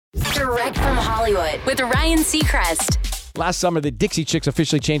Direct from Hollywood with Ryan Seacrest. Last summer, the Dixie Chicks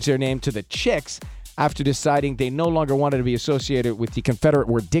officially changed their name to the Chicks after deciding they no longer wanted to be associated with the Confederate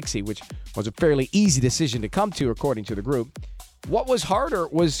word Dixie, which was a fairly easy decision to come to, according to the group. What was harder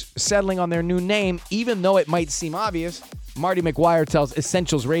was settling on their new name, even though it might seem obvious. Marty McGuire tells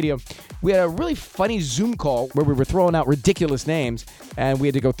Essentials Radio, we had a really funny Zoom call where we were throwing out ridiculous names, and we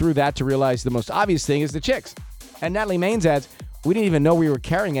had to go through that to realize the most obvious thing is the Chicks. And Natalie Maines adds, we didn't even know we were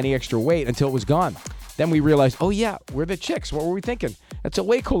carrying any extra weight until it was gone. Then we realized, oh yeah, we're the Chicks. What were we thinking? That's a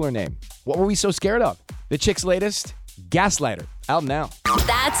way cooler name. What were we so scared of? The Chicks' latest, Gaslighter, out now.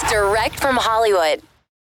 That's Direct from Hollywood.